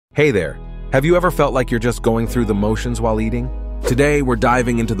Hey there, have you ever felt like you're just going through the motions while eating? Today, we're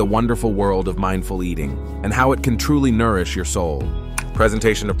diving into the wonderful world of mindful eating and how it can truly nourish your soul.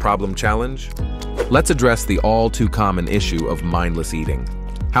 Presentation of problem challenge? Let's address the all-too-common issue of mindless eating.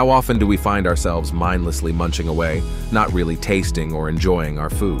 How often do we find ourselves mindlessly munching away, not really tasting or enjoying our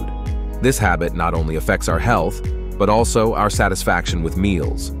food? This habit not only affects our health, but also our satisfaction with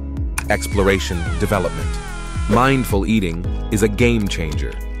meals. Exploration, development. Mindful eating is a game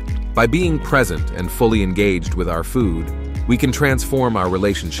changer. By being present and fully engaged with our food, we can transform our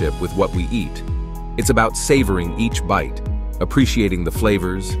relationship with what we eat. It's about savoring each bite, appreciating the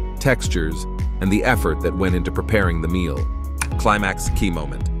flavors, textures, and the effort that went into preparing the meal. Climax key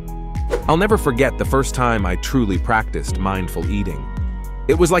moment. I'll never forget the first time I truly practiced mindful eating.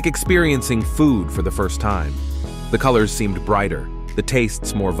 It was like experiencing food for the first time. The colors seemed brighter, the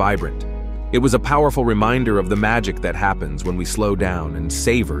tastes more vibrant. It was a powerful reminder of the magic that happens when we slow down and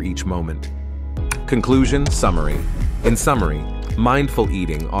savor each moment. Conclusion, summary. In summary, mindful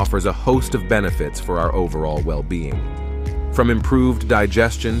eating offers a host of benefits for our overall well-being. From improved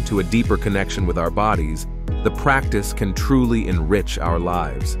digestion to a deeper connection with our bodies, the practice can truly enrich our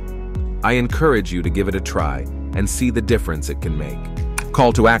lives. I encourage you to give it a try and see the difference it can make.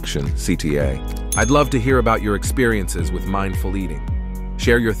 Call to action, CTA. I'd love to hear about your experiences with mindful eating.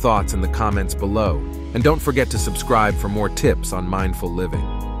 Share your thoughts in the comments below, and don't forget to subscribe for more tips on mindful living.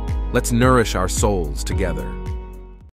 Let's nourish our souls together.